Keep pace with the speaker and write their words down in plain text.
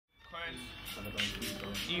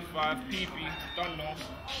E5, PP, done know.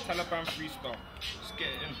 Taliban freestyle. Let's get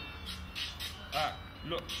it in. Alright,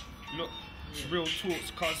 look. Real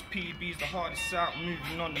talks, cause PB's the hardest out.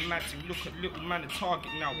 Moving on the mad team. Look at little man the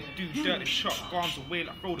target now. We do dirt and chuck guns away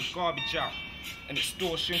like throw the garbage out. And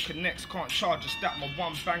extortion connects, can't charge us that. My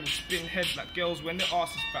one bang will spin heads like girls when their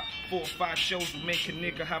ass is fat. 4 or 5 shells will make a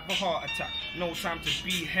nigga have a heart attack. No time to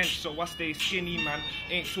be hench, so I stay skinny, man.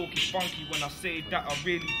 Ain't talking funky when I say that I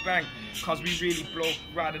really bang. Cause we really blow,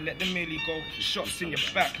 rather let the millie go. Shots in your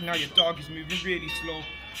back, now your dog is moving really slow.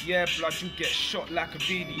 Yeah, blood, you get shot like a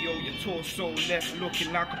video. Your torso left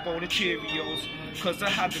looking like a bowl of Cheerios. Cause I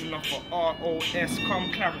had enough of ROS.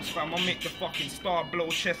 Come Clarence fam, I make the fucking star blow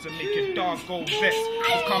chest and make your dog go vex.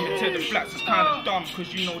 Cause coming to the flats is kinda dumb.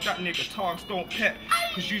 Cause you know that nigga targs don't pet.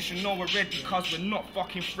 Cause you should know already, cause we're not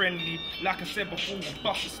fucking friendly. Like I said before, we'll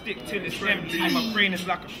bust a stick till it's empty. My brain is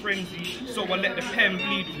like a frenzy, so I let the pen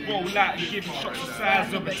bleed. Roll out and give him shots the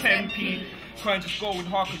size of a 10p. Coinz is going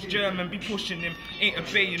hard cause German be pushing him. Ain't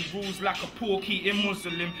obeying rules like a pork eating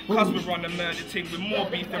Muslim. Cause we're on the murder thing with more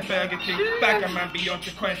beef than Burger King. Bagger man be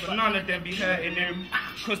onto Coinz but none of them be hurting him.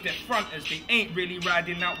 Cause they're fronters, they ain't really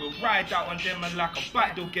riding out. We'll ride out on them and like a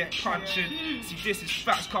bite they'll get punctured. See this is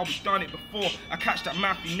facts cause we've done it before. I catch that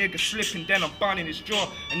mouthy nigga slipping then I'm bunning his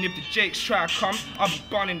jaw. And if the Jakes try to come, I'll be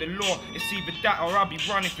bunning the law. It's either that or I'll be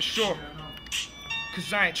running for sure.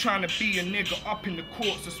 Cause I ain't trying to be a nigga up in the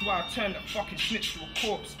courts. That's why I turned that fucking snitch to a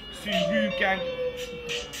corpse. Suru gang.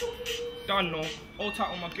 Done know. All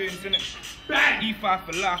tight on my goons innit. Bang! E5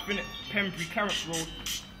 for life innit. Pembury, Clarence Road.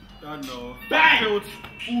 Done know. Bang! Fields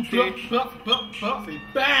all day. Say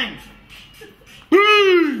bang!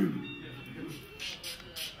 Boom!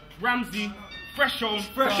 Ramsey, fresh on,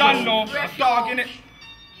 done know. A dog innit.